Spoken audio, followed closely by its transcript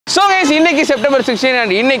So guys, இன்னைக்கு September 16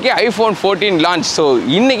 and இன்னைக்கு iPhone 14 launch. So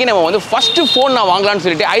இன்னைக்கு நம்ம வந்து first phone நான் வாங்கலாம்னு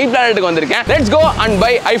சொல்லிட்டு iPlanet வந்திருக்கேன். Let's go and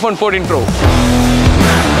buy iPhone 14 Pro.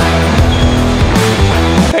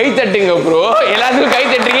 கை தட்டுங்க bro. எல்லாத்துக்கும் கை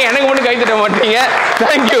தட்டுறீங்க, எனக்கு மட்டும் கை தட்ட மாட்டீங்க.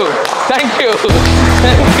 Thank you. Thank you.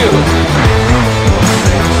 Thank you.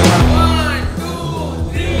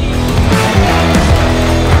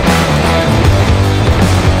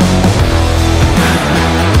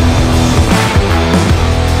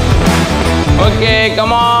 Okay,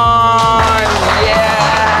 come on.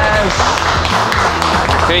 Yes.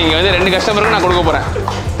 சரி, இங்க வந்து ரெண்டு கஸ்டமருக்கு நான் கொடுக்க போறேன்.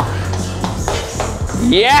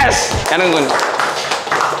 Yes. எனக்கு கொஞ்சம்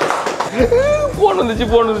போன்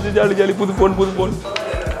வந்துச்சு ஜாலி ஜாலி புது போன்.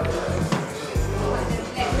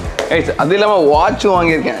 Guys, அது இல்லாம வாட்ச்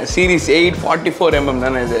வாங்கியிருக்கேன். Series 8 44mm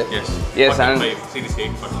தானே இது? Yes, and Series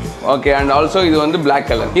 8 44. Okay, and also இது வந்து black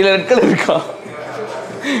color. இதுல ரெட் கலர் இருக்கா?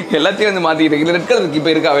 எல்லாத்தையும் வந்து மாத்திக்கிட்டேன். இதுல ரெட் கலர் இப்போ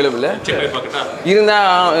இருக்கு அவைலபிள். இருந்தா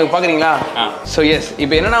பாக்குறீங்களா? ஸோ எஸ்,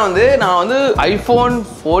 இப்போ என்னன்னா வந்து நான் வந்து iPhone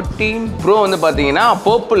 14 Pro வந்து பாத்தீங்கன்னா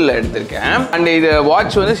பர்பிள்ல எடுத்திருக்கேன். அண்ட் இது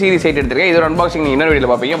வாட்ச் வந்து Series 8 எடுத்திருக்கேன். இதோட அன்பாக்சிங் நீங்க இன்னொரு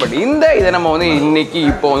வீடியோல பாப்பீங்க. பட் இதை நம்ம வந்து இன்னைக்கு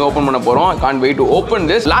இப்போ வந்து ஓப்பன் பண்ண போறோம். I can't wait to open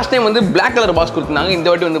this. Last time வந்து black color பாக்ஸ் கொடுத்தாங்க. இந்த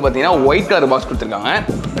வாட்டி வந்து பாத்தீங்கன்னா white color பாக்ஸ் கொடுத்திருக்காங்க.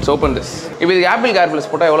 Let's open this. இப்போ இது Apple CarPlus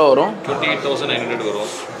போட்டா எவ்வளவு வரும்? 28900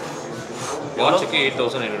 வரும். வாட்ச்க்கு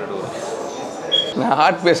 8900 வரும். நான்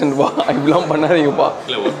ஹார்ட் பேஷண்ட் பா, இப்படிலாம் பண்ணாதீங்கப்பா.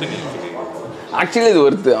 ஆக்சுவலி இது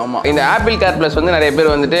ஒர்த்து. ஆமாம், இந்த ஆப்பிள் CarPlus வந்து நிறைய பேர்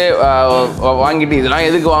வந்துட்டு வாங்கிட்டு இதெல்லாம்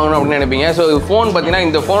எதுக்கு வாங்கணும் அப்படின்னு நினைப்பீங்க. ஸோ இது ஃபோன் பார்த்தீங்கன்னா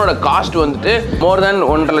இந்த ஃபோனோட காஸ்ட் வந்துட்டு மோர் தென்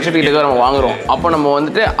 1.5 லட்சத்துக்கிட்ட நம்ம வாங்குறோம். அப்போ நம்ம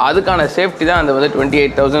வந்துட்டு அதுக்கான சேஃப்டி தான் அந்த வந்து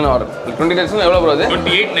 28,000 or 20,000 எவ்வளோ போகுது?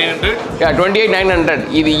 28,900.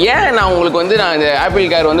 இது ஏன் நான் உங்களுக்கு வந்து நான் இந்த ஆப்பிள்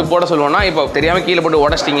கார் வந்து போட சொல்லுவேன்னா, இப்போ தெரியாமல் கீழே போட்டு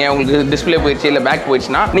உடச்சிட்டிங்க, உங்களுக்கு டிஸ்பிளே போயிடுச்சு இல்லை பேக்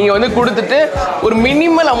போயிடுச்சுன்னா நீங்கள் வந்து கொடுத்துட்டு ஒரு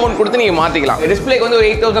மினிமல் அமௌண்ட் கொடுத்து நீங்கள் மாற்றிக்கலாம். டிஸ்பிளேக்கு வந்து ஒரு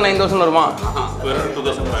 8,000 9,000 வருமா?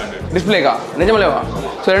 டிஸ்பிளேக்கா? நிஜமலேவா?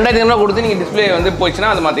 ஸோ 2,500 கொடுத்து நீங்கள் டிஸ்பிளே வந்து போயிடுச்சுன்னா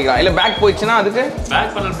அது மாற்றிக்கலாம். இல்லை பேக் போயிடுச்சுன்னா அதுக்கு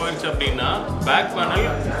பேக் பேனல் போயிடுச்சு அப்படின்னா பேக் பேனல்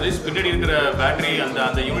பின்னாடி இருக்கிற பேட்டரி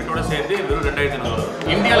அந்த யூனிட்டோட சேர்த்து வெறும் 2,500 வரும்.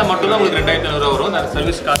 இந்தியாவில் மட்டும் தான் உங்களுக்கு 2,500 வரும். அந்த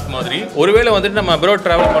சர்வீஸ் காஸ்ட் மாதிரி. ஒருவேளை வந்துட்டு நம்ம அப்ராட்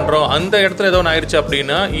ட்ராவல் பண்ணுறோம், அந்த இடத்துல ஏதோ ஒன்று ஆயிடுச்சு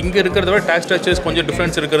அப்படின்னா இங்கே இருக்கிறத விட டேக்ஸ் ஸ்ட்ரக்சர்ஸ் கொஞ்சம்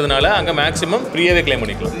டிஃப்ரென்ஸ் இருக்கிறதுனால அங்கே மேக்ஸிமம் ஃப்ரீயாகவே கிளைம்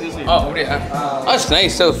பண்ணிக்கலாம். அப்படியா?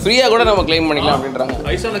 நைஸ். ஸோ ஃப்ரீயாக கூட நம்ம கிளைம் பண்ணிக்கலாம் அப்படின்றாங்க.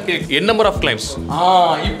 ஐசான cake N number of claims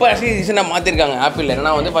இப்போ ரீசெண்டாக மாற்றிருக்காங்க ஆப்பிள்.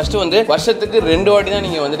 ஏன்னா வந்து ஃபஸ்ட்டு வந்து வருஷத்துக்கு 2 வாட்டி தான்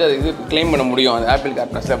நீங்கள் வந்துட்டு அது இது கிளைம் பண்ண முடியும் அந்த ஆப்பிள்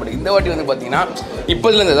CarPlusல. பட் இந்த வாட்டி வந்து பார்த்தீங்கன்னா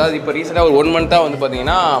இப்போதுலேருந்து, அதாவது இப்போ ரீசெண்டாக ஒரு 1 மந்த்தாக வந்து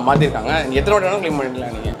பார்த்தீங்கன்னா மாற்றிருக்காங்க. எத்தனை வாட்டி வேணாலும் கிளைம்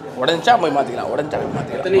பண்ணிக்கலாம். நீங்கள் உடஞ்சா போய் மாற்றிக்கலாம்.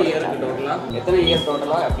 எத்தனை இயர்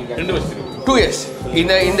டோட்டலாக? 2 இயர்ஸ்.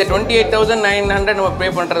 இந்த 28,900 நம்ம பே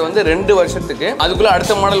பண்ணுறது வந்து 2 வருஷத்துக்கு. அதுக்குள்ளே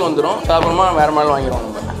அடுத்த மாடல் வந்துடும். அப்புறமா வேறு மாடல் வாங்கிடுவோம்.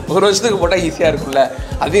 நம்ம 1 வருஷத்துக்கு போட்டால் ஈஸியாக இருக்கும்ல,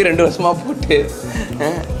 அதையும் 2 வருஷமாக போட்டு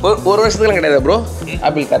 1 வருஷத்துக்குலாம் கிடையாது ப்ரோ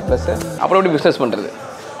ஆப்பிள் CarPlus. அப்புறம் எப்படி பிஸ்னஸ் பண்ணுறது?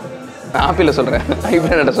 நான் ஆப்பிளில் சொல்கிறேன்,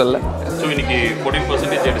 iPlanet சொல்ல. ஸோ இன்னைக்கு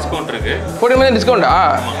 14% டிஸ்கவுண்ட் இருக்கு. 14% டிஸ்கவுண்டா?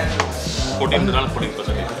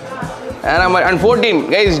 14% அண்ட் 14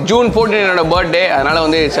 கைஸ், June 14 என்னோட பர்த்டே. அதனால்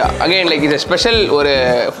வந்து அகைன் லைக் இது ஸ்பெஷல் ஒரு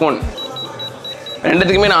ஃபோன்.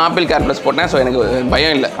 ரெண்டுத்துக்குமே நான் ஆப்பிள் CarPlus போட்டேன். ஸோ எனக்கு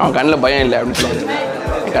பயம் இல்லை, அவன் கண்ணில் பயம் இல்லை அப்படின்னு சொல்லுவாங்க.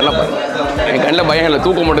 என் கண்ணில் பயம் இல்லை,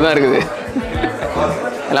 தூக்கம் மட்டும் தான் இருக்குது.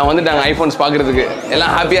 எல்லாம் வந்துட்டாங்க ஐஃபோன்ஸ் பார்க்குறதுக்கு.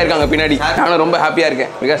 எல்லாம் ஹாப்பியாக இருக்காங்க பின்னாடி. நானும் ரொம்ப ஹாப்பியாக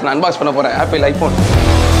இருக்கேன் பிகாஸ் நான் அன்பாக்ஸ் பண்ண போகிறேன் apple iPhone.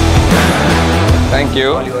 Thank you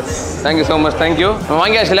so much. Thank you.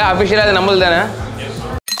 வாங்கியாச்சுல அஃபிஷியலாக அது நம்மளது தானே?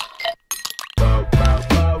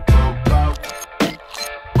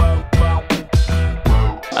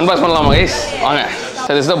 அன்பாக்ஸ் பண்ணலாமா கைஸ்? வாங்க.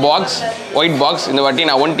 Sir this the box, white box. இந்த வாட்டி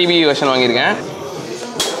நான் 1 TB வெர்ஷன் வாங்கியிருக்கேன்.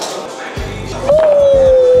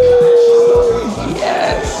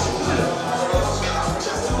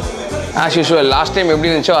 ஆஸ் யூஷுவல் லாஸ்ட் டைம் எப்படி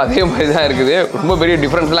இருந்துச்சோ அதே மாதிரி தான் இருக்குது. ரொம்ப பெரிய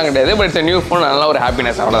டிஃப்ரென்ஸ்லாம் கிடையாது. பட் இட்ஸ் நியூ ஃபோன், அதனால ஒரு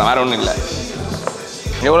ஹாப்பினஸ், அவ்வளோதான், வேறு ஒன்றும் இல்லை.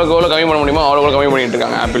 எவ்வளோ கம்மி பண்ண முடியுமோ அவ்வளோ கம்மி பண்ணிட்டு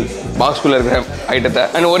இருக்காங்க ஆப்பிள் பாக்ஸ்குள்ளே இருக்கிற ஐட்டத்தை.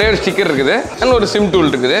 அண்ட் ஒரே ஒரு ஸ்டிக்கர் இருக்குது அண்ட் ஒரு சிம்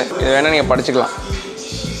டூல் இருக்குது. இது வேணால் நீங்கள் படிச்சுக்கலாம்.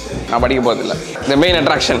 நான் படிக்க போகிறதில்ல. இந்த மெயின்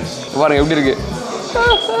அட்ராக்ஷன் பாருங்க எப்படி இருக்கு.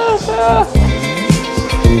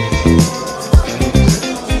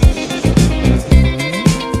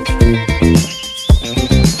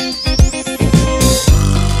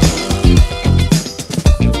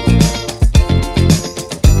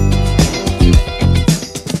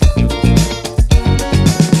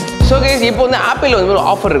 ஸோ கைஸ், கைஸ் இப்போ வந்து ஆப்பிள் வந்து ஒரு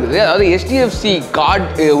ஆஃபர் இருக்குது. அதாவது HDFC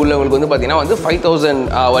கார்டு உள்ளவங்களுக்கு வந்து பார்த்தீங்கன்னா வந்து 5000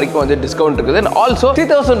 வரைக்கும் வந்து டிஸ்கவுண்ட் இருக்குது. அண்ட் ஆல்சோ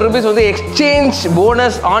 3000 rupees வந்து எக்ஸ்சேஞ்ச்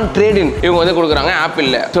போனஸ் ஆன் ட்ரேட் இன் இவங்க வந்து கொடுக்குறாங்க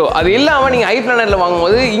ஆப்பிளில். ஸோ அது இல்லாமல் நீங்கள் iPlanet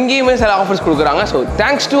வாங்கும்போது இங்கேயுமே சில ஆஃபர்ஸ் கொடுக்குறாங்க. So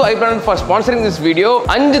thanks to iPlanet for sponsoring this video.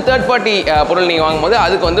 5 third party பொருள் நீங்கள் வாங்கும்போது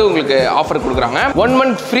அதுக்கு வந்து உங்களுக்கு ஆஃபர் கொடுக்குறாங்க. 1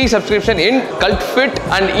 month free subscription in cult fit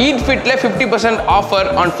and eat ஃபிட்ல 50% offer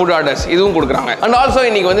on food orders இதுவும் கொடுக்குறாங்க. அண்ட் ஆல்சோ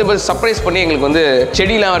இன்னைக்கு வந்து சர்ப்ரைஸ் பண்ணி எங்களுக்கு வந்து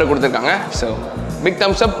செடியெல்லாம் வேறு கொடுத்துருக்காங்க. So big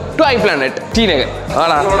thumbs up to iPlanet Thyagaraya.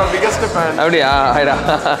 ஆனா என்னோட biggest fan. அப்படியே ஹைடா.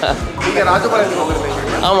 நீங்க ராஜபாளையத்துக்கு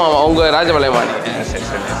வந்திருக்கீங்க. ஆமா உங்க ராஜபாளையமா நீங்க. சரி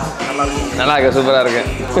சரி. நல்லா இருக்கு சூப்பரா இருக்கு.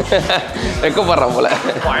 வெக்கப்படுறேன் போல.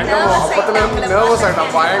 அப்பத்துல இருந்து நர்வஸ் ஆயிட்டா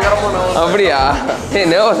பயங்கரமா நர்வஸ். அப்படியே ஏய்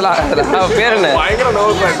நர்வஸ்லாம் பேர் என்ன? பயங்கர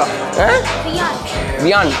நர்வஸ் ஆயிட்டா.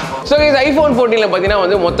 வியான். ஸோ இது iPhone 14ல பார்த்தீங்கன்னா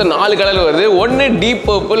வந்து மொத்தம் 4 கலர் வருது. ஒன்று டீப்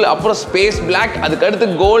பர்பிள், அப்புறம் ஸ்பேஸ் பிளாக், அதுக்கு அடுத்து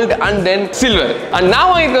gold and then silver. And நான்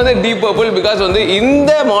வாங்கிட்டு வந்து டீப் பர்பிள் பிகாஸ் வந்து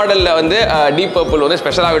இந்த மாடலில் வந்து டீப் பர்பிள் வந்து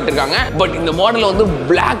ஸ்பெஷலாக விட்டுருக்காங்க. பட் இந்த மாடலில் வந்து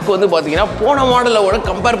பிளாக் வந்து பார்த்தீங்கன்னா போன மாடலோட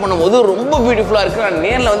கம்பேர் பண்ணும்போது ரொம்ப பியூட்டிஃபுல்லாக இருக்குது. நான்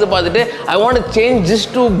நேரில் வந்து பார்த்துட்டு I want change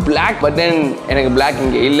just to black, but then எனக்கு பிளாக்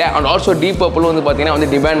இங்கே இல்லை. அண்ட் ஆல்சோ டீப் பர்பிள் வந்து பார்த்தீங்கன்னா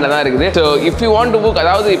வந்து டிமாண்டில் தான் இருக்குது. So if you want to book,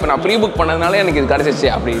 அதாவது இப்போ நான் ப்ரீ புக் பண்ணதுனால எனக்கு இது கிடச்சிச்சு.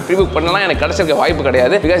 அப்படி ப்ரீ புக் பண்ணலாம் எனக்கு கிடச்சிருக்க வாய்ப்பு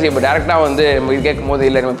கிடையாது. பிகாஸ் இப்போ டேரெக்டாக வந்து இது கேட்கும் போது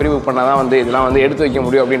இல்லை நம்ம ப்ரீ புக் பண்ணால் தான் வந்து இதெல்லாம் வந்து எடுத்து வைக்க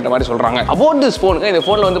முடியும் அப்படின்ற மாதிரி சொல்கிறாங்க. அபவுட் திஸ் ஃபோனுக்கு இந்த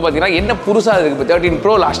ஃபோனில் வந்து பார்த்தீங்கன்னா என்ன புதுசாக இருக்குது. இப்போ 13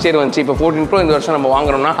 Pro லாஸ்ட் இயர் வந்துச்சு. இப்போ 14 Pro இந்த வருஷம் நம்ம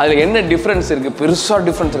வாங்குறோம்னா அதில் என்ன டிஃப்ரென்ஸ் இருக்குது, பெருசாக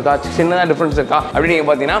டிஃப்ரென்ஸ் இருக்கா, சின்னதாக டிஃப்ரென்ஸ் இருக்கா அப்படின்னு நீங்கள்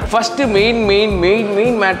பார்த்தீங்கன்னா ஃபர்ஸ்ட்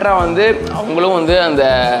மெயின் மேட்டராக வந்து அவங்களும் வந்து அந்த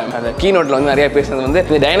கீநோட்டில் வந்து நிறைய பேசுறது வந்து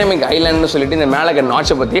இந்த டைனமிக் ஐலாண்ட்னு சொல்லிட்டு இந்த மேலே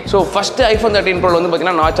நாட்சை பற்றி. ஸோ ஃபர்ஸ்ட் iPhone 13 Pro வந்து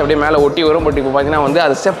பார்த்தீங்கன்னா நாட்ச் அப்படியே மேலே ஒட்டி வரும். பட் இப்போ பார்த்தீங்கன்னா வந்து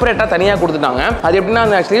அது செப்பரேட்டாக தனியாக கொடுத்துட்டாங்க. அது எப்படின்னா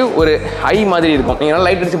ஆக்சுவலி ஒரு ஐ மாதிரி இருக்கும். நீங்கள்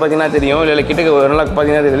லைட் அடிச்சு பார்த்தீங்கன்னா தெரியும், இல்லை கிட்ட நல்லா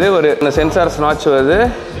பார்த்தீங்கன்னா தெரியுது ஒரு சென்சார் நாட்ச் வருது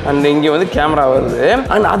அண்ட் இங்கே வந்து கேமரா வருது.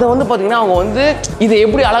 அண்ட் அதை வந்து பார்த்தீங்கன்னா அவங்க வந்து இது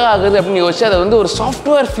எப்படி அழகாகுது அப்படின்னு யோசிச்சு அதை வந்து ஒரு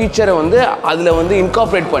சாஃப்ட்வேர் ஃபீச்சரை வந்து அதில் வந்து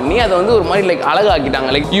இன்கார்பரேட் பண்ணி அதை வந்து ஒரு மாதிரி like அழகாக்கிட்டாங்க.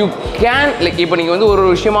 Like you can like இப்போ நீங்கள் வந்து ஒரு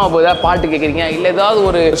விஷயமா போதாவது பாட்டு கேட்குறீங்க, இல்லை ஏதாவது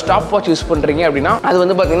ஒரு ஸ்டாப் வாட்ச் யூஸ் பண்ணுறீங்க அப்படின்னா அது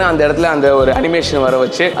வந்து பார்த்தீங்கன்னா அந்த இடத்துல அந்த ஒரு அனிமேஷன் வர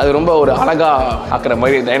வச்சு அது ரொம்ப ஒரு அழகாக ஆக்குற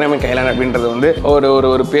மாதிரி டைனமிக் ஐலாண்ட் அப்படின்றது வந்து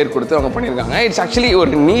ஒரு பேர் கொடுத்து அவங்க பண்ணியிருக்காங்க. இட்ஸ் ஆக்சுவலி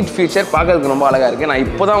ஒரு நீட் ஃபீச்சர், பார்க்கறதுக்கு ரொம்ப அழகாக இருக்குது. நான்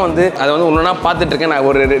இப்போ தான் வந்து அதை வந்து ஒன்றா பார்த்துட்டு இருக்கேன். நான்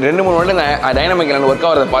ஒரு 2-3 வருடம் டைனமிக் ஐலாண்ட் ஒர்க்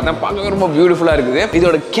ஆகிறத பார்த்தேன். பார்க்க ரொம்ப பியூட்டிஃபுல்லாக இருக்குது.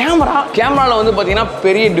 இதோட கேமராவில் வந்து பார்த்தீங்கன்னா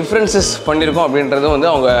பெரிய டிஃப்ரென்சஸ் பண்ணியிருக்கோம் அப்படின்றது வந்து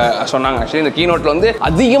அவங்க சொன்னாங்க. ஆக்சுவலி இந்த கீநோட்டில் வந்து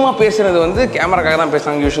அதிகமாக பேசுறது வந்து கேமராக்காக தான்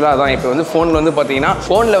பேசுகிறாங்க யூஸ்வலாக. அதான் இப்போ வந்து ஃபோனில் வந்து பார்த்தீங்கன்னா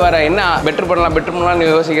ஃபோனில் வேறு என்ன பெட்டர் பண்ணலாம்னு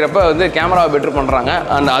யோசிக்கிறப்ப வந்து கேமராவை பெட்டர் பண்ணுறாங்க.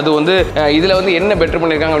 அண்ட் அது வந்து இதில் வந்து என்ன பெட்டர்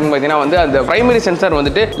பண்ணியிருக்காங்க அப்படின்னு பார்த்தீங்கன்னா வந்து அந்த பிரைமரி சென்சார்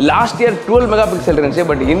வந்துட்டு லாஸ்ட் இயர் 12 மெகாபிக்சல் இருந்துச்சு.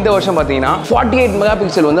 பட் இந்த வருஷம் பார்த்தீங்கன்னா 48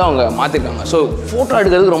 மெகாபிக்சல் வந்து அவங்க மாற்றிருக்காங்க. ஸோ ஃபோட்டோ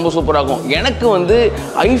எடுக்கிறதுக்கு ரொம்ப சூப்பராக இருக்கும். எனக்கு வந்து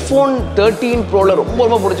iPhone 13 Proவில்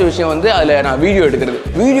ரொம்ப பிடிச்ச விஷயம் வந்து அதில் நான் வீடியோ எடுக்கிறது.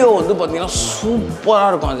 வீடியோ வந்து பார்த்தீங்கன்னா சூப்பராக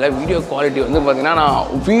இருக்கும். அதில் வீடியோ குவாலிட்டி வந்து பார்த்தீங்கன்னா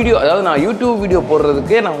நான் யூடியூப் வீடியோ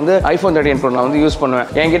போடுறதுக்கு நான் வந்து iPhone 13 Pro நான் வந்து யூஸ் பண்ணுவேன்.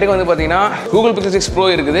 என்கிட்ட வந்து பார்த்தீங்கன்னா Google Pixel 6 Pro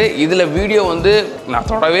இருக்குது. இதில் வீடியோ வந்து நான்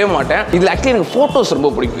தொடவே மாட்டேன். இதில் ஆக்சுவலி எனக்கு ஃபோட்டோஸ்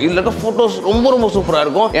ரொம்ப பிடிக்கும். இதில் இருக்க ஃபோட்டோஸ் ரொம்ப சூப்பராக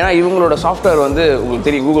இருக்கும். ஏன்னா இவங்களோட சாஃப்ட்வேர் வந்து உங்களுக்கு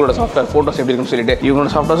தெரியும், கூகுளோட சாஃப்ட்வேர் ஃபோட்டோஸ் எப்படி இருக்குன்னு சொல்லிட்டு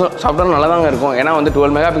இவங்களோட சாஃப்ட்வேர் நல்லா தாங்க இருக்கும். ஏன்னா வந்து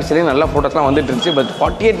 12 மெகாபிக்சலே நல்ல ஃபோட்டோஸ்லாம் வந்துட்டு இருந்துச்சு. But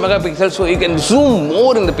 48 megapixel, so you can zoom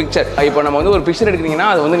மோர் இந்த பிக்சர். இப்போ நம்ம வந்து ஒரு பிக்சர் எடுக்கிறீங்கன்னா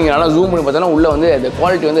அது வந்து நீங்கள் நல்லா ஜூம் பண்ணி பார்த்தோன்னா உள்ள வந்து அந்த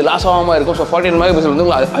குவாலிட்டி வந்து லாஸ் ஆகாமல் இருக்கும். ஸோ 48 மெகாபிக்சல் வந்து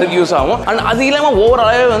அதுக்கு யூஸ் ஆகும். அண்ட் அது இல்லாமல்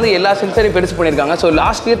ஓவராலாகவே வந்து எல்லா சென்சரையும் பெருசு பண்ணியிருக்காங்க. ஸோ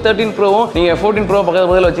லாஸ்ட் இயர் 13 Proவும் நீங்கள் 14 Pro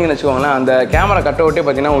பக்கத்தில் வச்சிங்கன்னு வச்சுக்கோங்களேன், அந்த கேமரா கட் அவுட்டே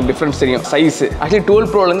பார்த்தீங்கன்னா உங்களுக்கு டிஃப்ரென்ஸ் தெரியும் சைஸ். ஆக்சுவலி 12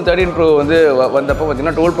 Proலேருந்து 13 Pro வந்து வந்தப்போ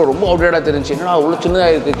பார்த்தீங்கன்னா 12 Pro ரொம்ப அவுடேட்டாக தெரிஞ்சு, என்னடா அவ்வளோ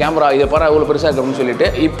சின்னதாக இருக்குது கேமரா, இதை பாரு அவ்வளோ பெருசாக இருக்குது அப்படின்னு சொல்லிட்டு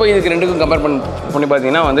இப்போ இதுக்கு ரெண்டுக்கும் கம்பேர் பண்ணி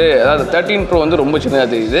பார்த்தீங்கன்னா வந்து அதாவது 13 Pro வந்து ரொம்ப சின்னதாக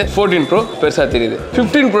தெரியுது, 14 Pro பெருசாக தெரியுது.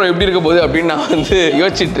 15 Pro எப்படி இருக்க போகுது அப்படின்னு நான் வந்து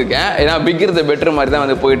யோசிச்சுட்டு இருக்கேன். ஏன்னா பிக்கர் த பெட்டர் மாதிரி தான்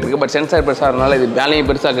வந்து போயிட்டு இருக்கு. பட் சென்சார் பெருசாகிறதுனால இது வேலையும்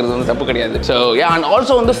பெருசாகிறது வந்து தப்பு கிடையாது. ஸோ அண்ட்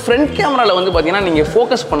ஆல்சோ வந்து ஃப்ரண்ட் கேமராவில் வந்து பார்த்தீங்கன்னா நீங்கள்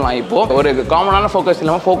ஃபோக்கஸ் பண்ணலாம். இப்போ ஒரு காமனான ஃபோக்கஸ்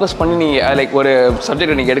இல்லாமல் ஃபோக்கஸ் பண்ணி நீங்கள் லைக் ஒரு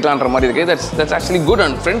சப்ஜெக்ட் நீங்கள் எடுக்கலான்ற மாதிரி இருக்குது. That's actually good.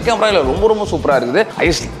 And front கேமராவில் ரொம்ப சூப்பராக இருக்குது. I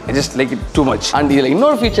just like it too much. And இதில்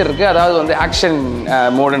இன்னொரு ஃபீச்சர் இருக்குது, அதாவது வந்து ஆக்ஷன்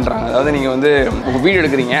மோடுன்றாங்க. அதாவது நீங்கள் வந்து வீடியோ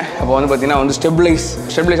எடுக்கிறீங்க, அப்போ வந்து பார்த்தீங்கன்னா வந்து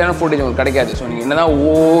ஸ்டெபிளைஸான ஃபுட்டேஜ் உங்களுக்கு கிடைக்காது. ஸோ நீங்கள்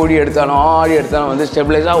என்னதான் ஆடி எடுத்தாலும் வந்து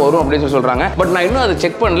ஸ்டெபிளைஸாக வரும் அப்படின்னு சொல்கிறாங்க. பட் நான் இன்னும் அதை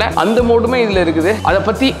செக் பண்ணல. அந்த மோடுமே இதில் இருக்குது. அதை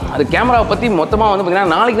பற்றி அது கேமராவை பற்றி மொத்தமாக வந்து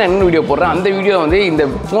பார்த்தீங்கன்னா நாளைக்கு நான் இன்னும் வீடியோ போடுறேன். அந்த வீடியோ வந்து இந்த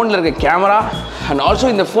ஃபோனில் இருக்க கேமரா அண்ட் ஆல்சோ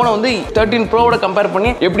இந்த ஃபோனை வந்து 13 ப்ரோவோட கம்பேர் பண்ணி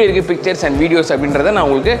எப்படி இருக்குது பிக்சர்ஸ் அண்ட் வீடியோஸ் அப்படின்றத நான்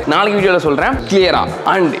உங்களுக்கு நாளைக்கு வீடியோவில் சொல்கிறேன் கிளியராக.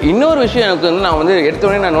 அண்ட் இன்னொரு விஷயம் எனக்கு வந்து நான் வந்து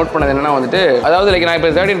எடுத்தோடனே நான் நோட் பண்ணது என்னன்னா வந்துட்டு, அதாவது லைக் நான்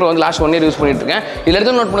இப்போ 13 ப்ரோ வந்து லாஸ்ட் 1 இயர் யூஸ் பண்ணிட்டு இருக்கேன். இதில்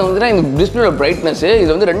எடுத்து நோட் பண்ணது வந்து இந்த டிஸ்பிளேயோட பிரைட்னஸ்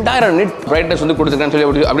இது வந்து 2000 நிட் பிரைட்னஸ் வந்து கொடுத்துருக்கேன்னு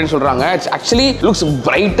சொல்லி அப்படின்னு சொல்கிறாங்க. இட்ஸ் ஆக்சுவலி லுக்ஸ்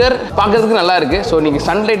பிரைட்டர், பார்க்கறதுக்கு நல்லா இருக்குது. ஸோ நீங்கள்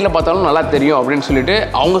சன்லைட்டில் பார்த்தாலும் நல்லா தெரியும் அப்படின்னு சொல்லிட்டு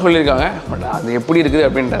அவங்க சொல்லியிருக்காங்க. பட் அது எப்படி இருக்குது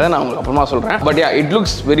அப்படின்றத நான் உங்களுக்கு அப்புறமா சொல்கிறேன். But it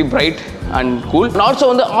looks very bright and cool. Also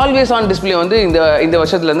வந்து ஆல்வேஸ் ஆன் டிஸ்பிளே வந்து இந்த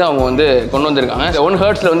வருஷத்துலேருந்து அவங்க வந்து கொண்டு வந்திருக்காங்க. 1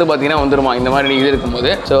 ஹெர்ட்ஸில் வந்து பார்த்தீங்கன்னா வந்துருமா இந்த மாதிரி இது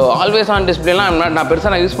இருக்கும்போது. ஸோ ஆல்வேஸ் ஆன் டிஸ்பிளேலாம் நான்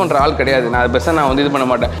பெருசாக நான் யூஸ் பண்ணுற ஆள் கிடையாது. நான் பெருசாக நான் வந்து இது பண்ண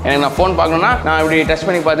மாட்டேன். எனக்கு நான் ஃபோன் பார்க்கணும்னா நான் இப்படி டச்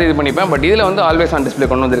பண்ணி பார்த்து இது பண்ணிப்பேன். பட் இதில் வந்து ஆல்வேஸ் ஆன்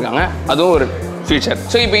டிஸ்பிளே கொண்டு வந்திருக்காங்க. அதுவும் ஒரு ஃபீச்சர்.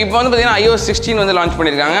 ஸோ இப்போ வந்து பார்த்தீங்கன்னா iOS 16 வந்து லான்ச்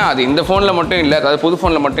பண்ணியிருக்காங்க. அது இந்த ஃபோனில் மட்டும் இல்லை, அதாவது புது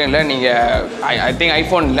ஃபோனில் மட்டும் இல்லை. நீங்கள் ஐ திங்க்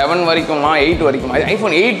iPhone 11 வரைக்குமா 8 வரைக்குமா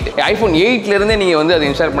iPhone 8லேருந்தே நீங்கள் வந்து அதை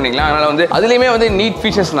இன்ஸ்டால் பண்ணிக்கலாம். அதனால் வந்து அதுலேயுமே வந்து நீட்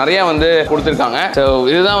ஃபீச்சர்ஸ் நிறையா வந்து கொடுத்துருக்காங்க. ஸோ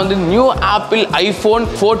இதுதான் வந்து நியூ ஆப்பிள் iPhone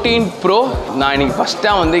 14 Pro. நான் இன்னைக்கு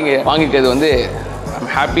ஃபஸ்ட்டாக வந்து இங்கே வாங்கிக்கிறது வந்து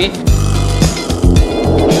ஐம் ஹாப்பி.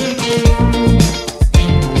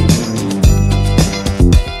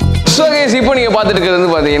 இப்போ நீங்கள் பார்த்துட்டு இருக்கிறது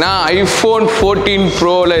வந்து பார்த்தீங்கன்னா iPhone 14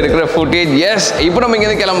 Proவில் இருக்கிற ஃபுட்டேஜ். எஸ், இப்போ நம்ம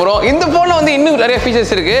இங்கே கிளம்புறோம். இந்த ஃபோனில் வந்து இன்னும் நிறைய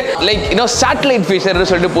ஃபீச்சர்ஸ் இருக்குது. லைக் இன்னும் சேட்டலைட் ஃபீச்சர்னு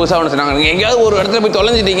சொல்லிட்டு புதுசாக ஒன்று சொன்னாங்க. நீங்கள் எங்கேயாவது ஒரு இடத்துல போய்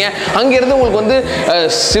தொலைஞ்சிட்டீங்க, அங்கேருந்து உங்களுக்கு வந்து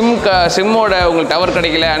சிம்மோட உங்களுக்கு டவர்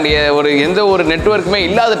கிடைக்கல அண்ட் எந்த ஒரு நெட்வொர்க்குமே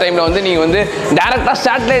இல்லாத டைமில் வந்து நீங்கள் வந்து டேரெக்டாக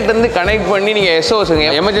சேட்டலைட்லேருந்து கனெக்ட் பண்ணி நீங்கள் SOS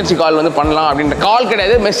எமர்ஜென்சி கால் வந்து பண்ணலாம். அப்படின்ற கால்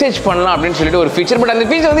கிடையாது, மெசேஜ் பண்ணலாம் அப்படின்னு சொல்லிட்டு ஒரு ஃபீச்சர். பட் அந்த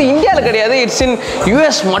ஃபீச்சர் வந்து இந்தியாவில் கிடையாது. இட்ஸ் இன்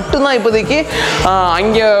US மட்டும்தான் இப்போதைக்கு.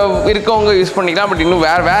 அங்கே இருக்கவங்க யூஸ் பண்ணிக்கலாம். பட் இன்னும்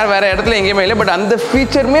வேற இடத்துல எங்கேயுமே இல்லை. பட் அந்த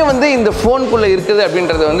ஃபீச்சருமே வந்து இந்த ஃபோனுக்குள்ளே இருக்குது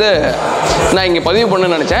அப்படின்றது வந்து நான் இங்கே பதிவு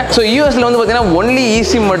பண்ணணும்னு நினச்சேன். ஸோ யூஎஸில் வந்து பார்த்தீங்கன்னா ஒன்லி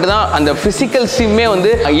eSIM மட்டும் தான், அந்த ஃபிசிக்கல் சிம்மே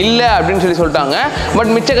வந்து இல்லை அப்படின்னு சொல்லிட்டாங்க.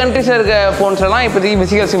 பட் மிச்ச கண்ட்ரிஸில் இருக்க ஃபோன்ஸ்லாம் இப்போதைக்கு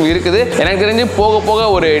ஃபிசிக்கல் சிம் இருக்குது. எனக்கு தெரிஞ்சு போக போக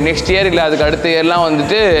ஒரு நெக்ஸ்ட் இயர் இல்லை அதுக்கு அடுத்த இயர்லாம்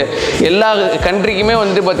வந்துட்டு எல்லா கண்ட்ரிக்குமே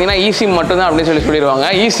வந்துட்டு பார்த்தீங்கன்னா eSIM மட்டும் தான் அப்படின்னு சொல்லிடுவாங்க.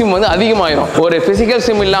 eSIM வந்து அதிகமாயிரும். ஒரு ஃபிசிக்கல்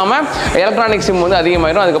சிம் இல்லாமல் எலக்ட்ரானிக் சிம் வந்து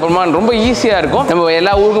அதிகமாயிரும். அதுக்கப்புறமா ரொம்ப ஈஸியாக இருக்கும் நம்ம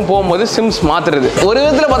எல்லா ஊருக்கும் போகும்போது சிம்ஸ் மாற்றுறது. ஒரு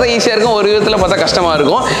விதத்தில் பார்த்தா ஈஸியாக இருக்கும், ஒரு விதத்தில் பார்த்தா கஷ்டமாக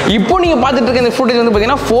இருக்கும். இப்போ நீங்கள் பார்த்துட்டு இருக்க இந்த ஃபுட்டேஜ் வந்து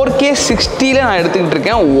பார்த்தீங்கன்னா 4K 60ல் நான் எடுத்துக்கிட்டு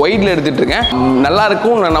இருக்கேன், ஒயிடில் எடுத்துகிட்டு இருக்கேன். நல்லா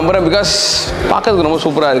இருக்கும் நான் நம்புகிறேன். பிகாஸ் பார்க்கறதுக்கு ரொம்ப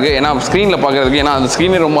சூப்பராக இருக்குது. ஏன்னா ஸ்க்ரீனில் பார்க்குறதுக்கு, ஏன்னா அந்த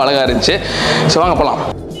ஸ்க்ரீனே ரொம்ப அழகாக இருந்துச்சு. ஸோ வாங்க போகலாம்.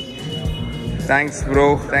 Thanks bro,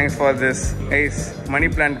 thanks for this. Guys money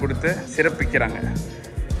plan கொடுத்து சிறப்பிக்கிறாங்க.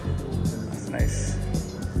 நைஸ்.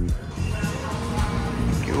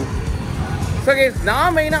 ஸோ கைஸ்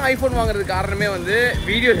நான் மெயினாக ஐஃபோன் வாங்குறதுக்கு காரணமே வந்து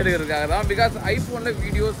வீடியோஸ் எடுக்கிறதுக்காக தான். பிகாஸ் ஐஃபோனில்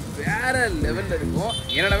வீடியோஸ் வேறு லெவலில் இருக்கும்.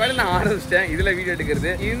 என்னோட வேலை நான் ஆரம்பிச்சிட்டேன் இதில் வீடியோ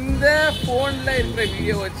எடுக்கிறது. இந்த ஃபோனில் இருக்கிற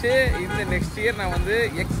வீடியோ வச்சு இந்த நெக்ஸ்ட் இயர் நான் வந்து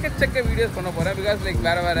எக்கச்சக்க வீடியோஸ் பண்ண போகிறேன். பிகாஸ் லைக்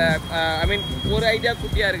வேறு ஐ மீன் ஒரு ஐடியா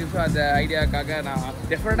குட்டியாக இருக்குது. ஸோ அந்த ஐடியாக்காக நான்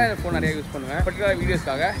டெஃபினட்டாக இந்த ஃபோன் நிறையா யூஸ் பண்ணுவேன், பர்டிகுலர்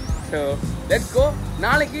வீடியோஸ்க்காக. So let's go.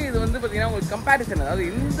 நாளைக்கு இது வந்து பார்த்தீங்கன்னா உங்களுக்கு கம்பேரிசன்,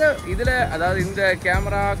 அதாவது இந்த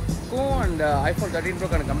கேமராக்கும் அண்ட் iPhone 13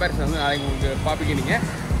 Proக்கான கம்பேரிசன் வந்து நாளைக்கு உங்களுக்கு பார்ப்பீங்க. நீங்கள்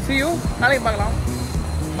see you நாளைக்கு பார்க்கலாம்.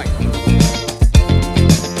 பை.